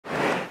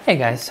Hey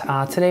guys,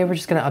 today we're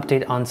just going to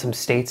update on some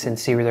states and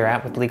see where they're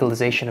at with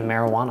legalization of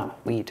marijuana,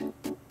 weed,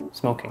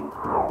 smoking.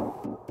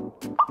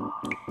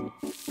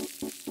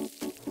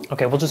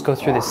 Okay, we'll just go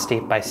through this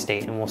state by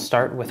state and we'll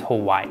start with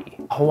Hawaii.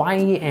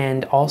 Hawaii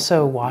and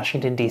also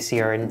Washington,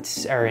 D.C. are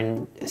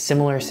in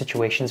similar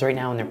situations right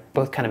now, and they're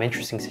both kind of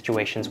interesting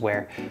situations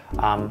where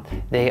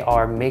they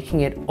are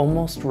making it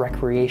almost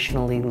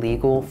recreationally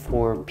legal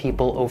for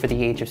people over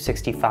the age of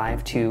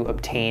 65 to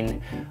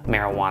obtain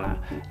marijuana.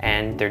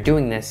 And they're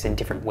doing this in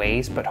different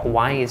ways, but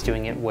Hawaii is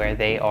doing it where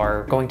they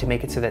are going to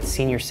make it so that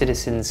senior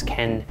citizens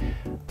can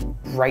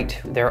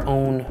write their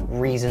own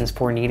reasons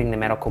for needing the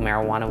medical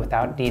marijuana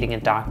without needing a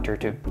doctor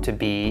to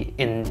be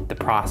in the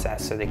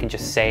process. So they can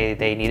just say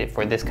they need it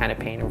for this kind of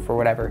pain or for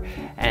whatever,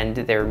 and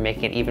they're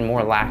making it even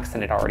more lax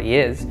than it already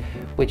is,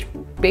 which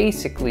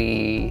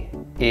basically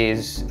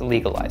is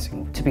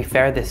legalizing. To be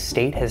fair, this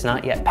state has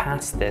not yet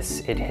passed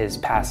this. It has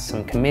passed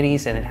some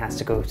committees and it has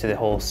to go to the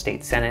whole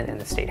state Senate and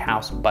the state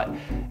House, but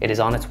it is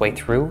on its way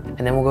through.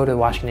 And then we'll go to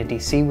Washington,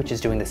 D.C., which is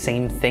doing the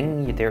same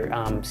thing. Their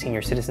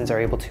senior citizens are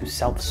able to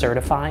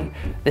self-certify.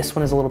 This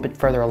one is a little bit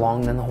further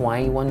along than the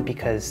Hawaii one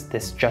because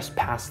this just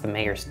passed the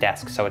mayor's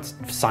desk, so it's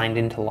signed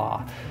into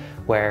law,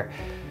 where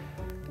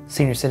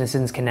senior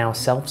citizens can now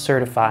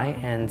self-certify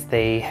and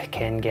they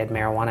can get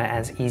marijuana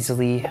as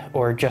easily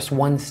or just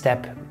one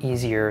step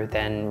easier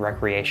than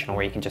recreational,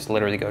 where you can just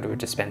literally go to a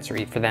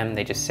dispensary. For them,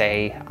 they just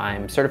say,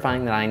 I'm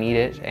certifying that I need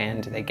it,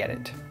 and they get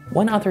it.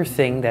 One other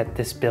thing that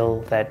this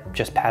bill that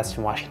just passed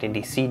in Washington,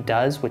 D.C.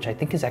 does, which I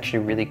think is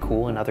actually really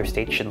cool, and other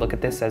states should look at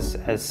this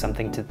as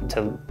something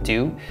to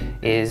do,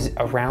 is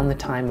around the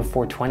time of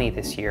 420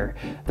 this year,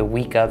 the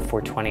week of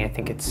 420, I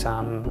think it's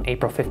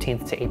April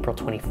 15th to April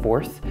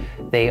 24th,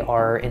 they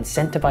are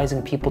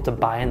incentivizing people to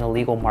buy in the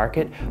legal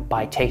market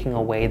by taking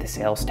away the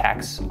sales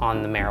tax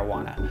on the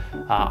marijuana,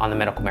 on the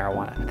medical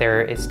marijuana.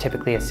 There is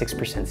typically a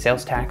 6%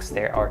 sales tax.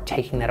 They are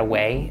taking that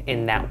away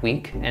in that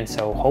week, and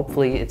so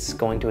hopefully it's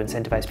going to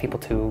incentivize people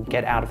to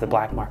get out of the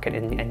black market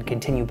and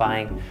continue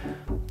buying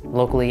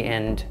locally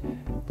and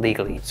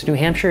legally. So New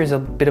Hampshire is a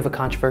bit of a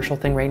controversial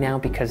thing right now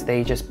because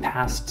they just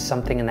passed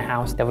something in the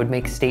House that would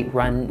make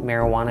state-run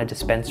marijuana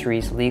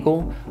dispensaries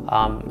legal.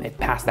 It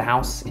passed the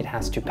House. It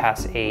has to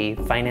pass a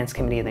finance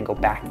committee and then go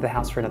back to the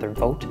House for another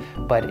vote,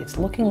 but it's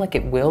looking like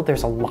it will.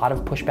 There's a lot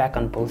of pushback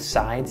on both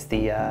sides.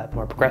 The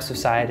more progressive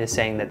side is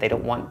saying that they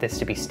don't want this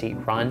to be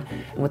state-run,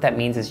 and what that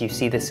means is you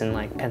see this in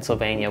like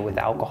Pennsylvania with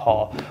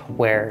alcohol,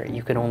 where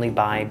you can only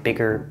buy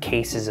bigger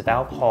cases of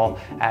alcohol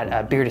at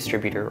a beer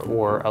distributor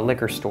or a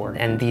liquor store,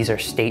 and these are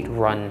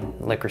state-run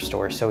liquor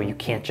stores, so you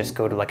can't just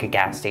go to like a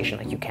gas station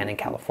like you can in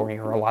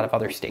California or a lot of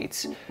other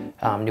states.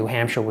 New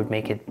Hampshire would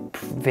make it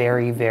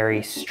very,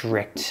 very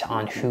strict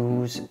on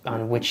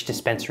which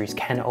dispensaries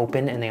can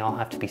open, and they all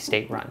have to be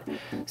state-run.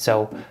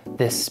 So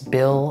this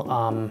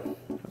bill,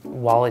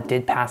 while it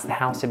did pass the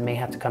House, it may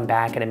have to come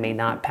back and it may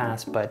not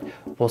pass, but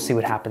we'll see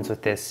what happens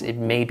with this. It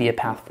may be a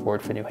path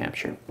forward for New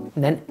Hampshire.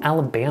 And then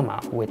Alabama,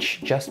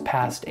 which just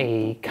passed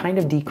a kind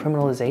of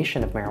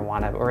decriminalization of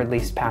marijuana, or at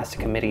least passed a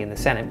committee in the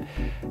Senate,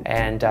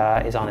 and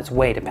is on its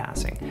way to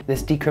passing.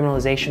 This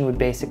decriminalization would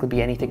basically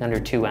be anything under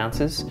 2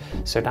 ounces,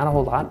 so not a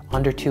whole lot.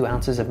 Under 2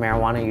 ounces of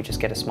marijuana, you just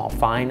get a small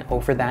fine.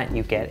 Over that,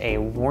 you get a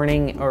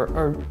warning,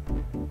 or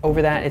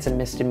over that, it's a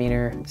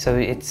misdemeanor, so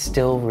it's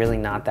still really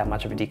not that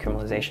much of a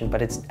decriminalization,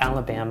 but it's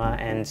Alabama,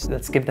 and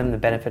let's give them the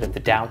benefit of the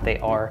doubt. They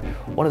are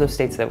one of those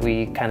states that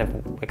we kind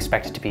of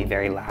expected to be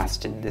very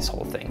last in this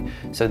whole thing.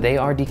 So they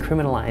are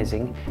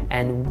decriminalizing,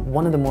 and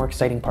one of the more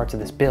exciting parts of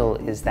this bill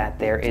is that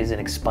there is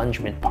an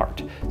expungement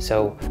part.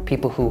 So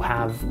people who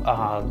have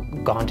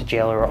gone to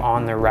jail or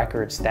on their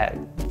records that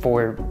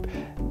for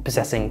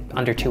possessing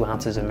under 2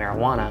 ounces of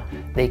marijuana,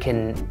 they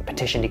can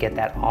petition to get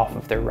that off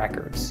of their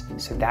records.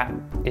 So that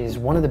is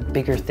one of the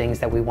bigger things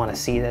that we want to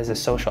see as a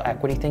social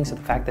equity thing. So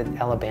the fact that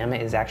Alabama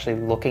is actually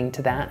looking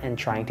to that and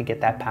trying to get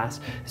that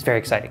passed is very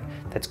exciting.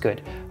 That's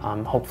good.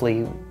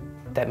 Hopefully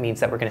that means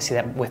that we're going to see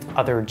that with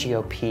other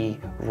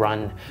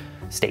GOP-run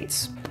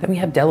states. Then we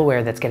have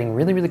Delaware that's getting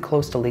really, really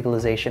close to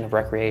legalization of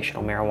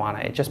recreational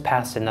marijuana. It just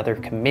passed another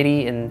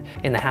committee in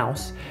the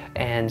House,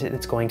 and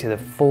it's going to the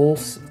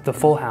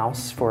full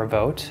House for a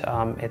vote.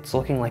 It's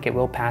looking like it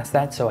will pass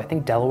that, so I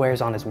think Delaware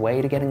is on its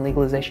way to getting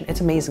legalization.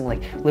 It's amazing,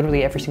 like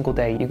literally every single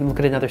day you can look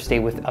at another state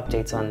with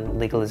updates on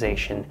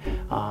legalization,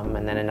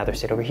 and then another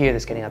state over here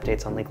that's getting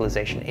updates on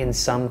legalization in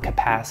some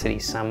capacity,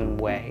 some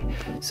way.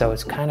 So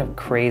it's kind of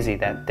crazy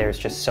that there's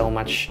just so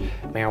much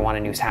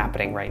marijuana news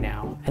happening right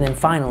now. And then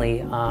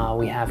finally,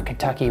 we have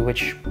Kentucky,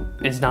 which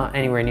is not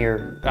anywhere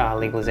near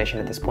legalization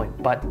at this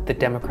point, but the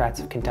Democrats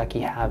of Kentucky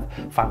have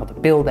filed a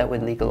bill that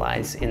would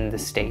legalize in the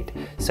state.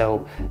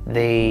 So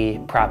they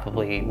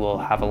probably will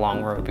have a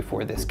long road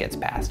before this gets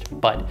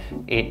passed, but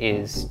it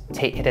has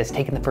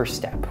taken the first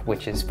step,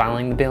 which is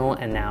filing the bill,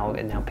 and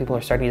now people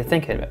are starting to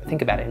think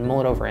about it and mull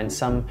it over. And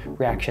some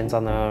reactions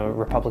on the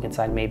Republican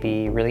side may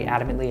be really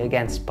adamantly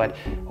against, but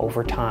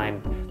over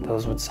time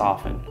those would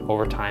soften.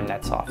 Over time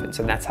that softens,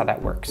 and that's how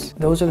that works.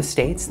 Those are the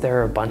states. There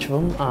are a bunch of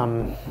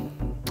them.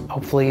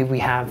 hopefully we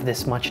have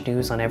this much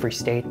news on every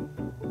state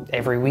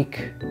every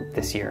week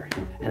this year,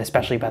 and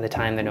especially by the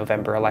time the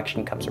November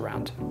election comes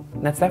around.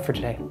 And that's that for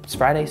today. It's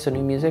Friday, so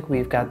new music.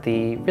 We've got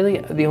the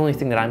only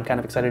thing that I'm kind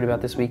of excited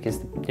about this week is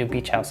the new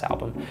Beach House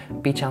album.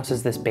 Beach House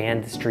is this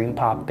band, this dream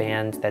pop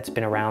band that's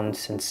been around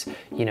since,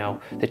 you know,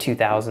 the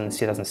 2000s,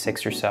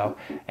 2006 or so.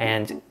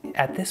 And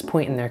at this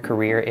point in their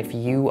career, if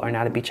you are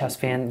not a Beach House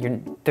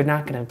fan, they're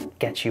not gonna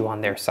get you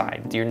on their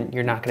side.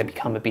 You're not gonna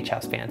become a Beach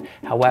House fan.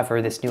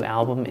 However, this new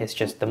album is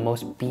just the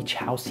most Beach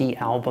Housey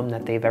album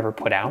that they've ever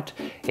put out.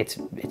 It's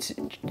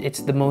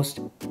the most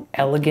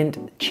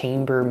elegant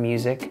chamber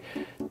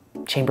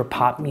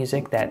pop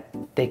music that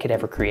they could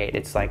ever create.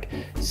 It's like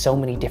so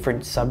many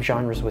different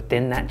subgenres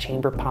within that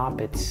chamber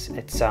pop. It's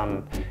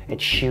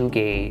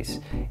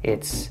shoegaze.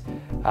 It's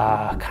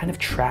kind of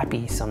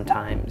trappy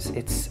sometimes.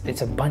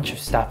 It's a bunch of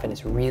stuff, and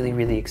it's really,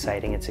 really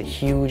exciting. It's a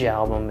huge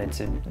album.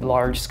 It's a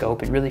large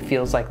scope. It really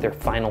feels like their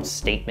final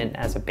statement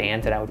as a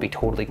band, and I would be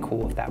totally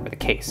cool if that were the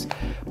case.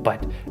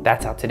 But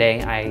that's out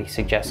today. I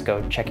suggest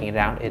go checking it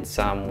out. It's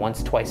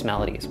Once Twice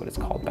Melody is what it's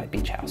called by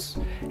Beach House.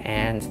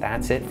 And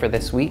that's it for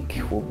this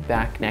week. We'll be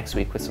back next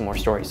week with some more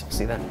stories. I'll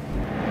see you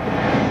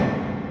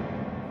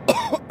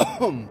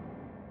then.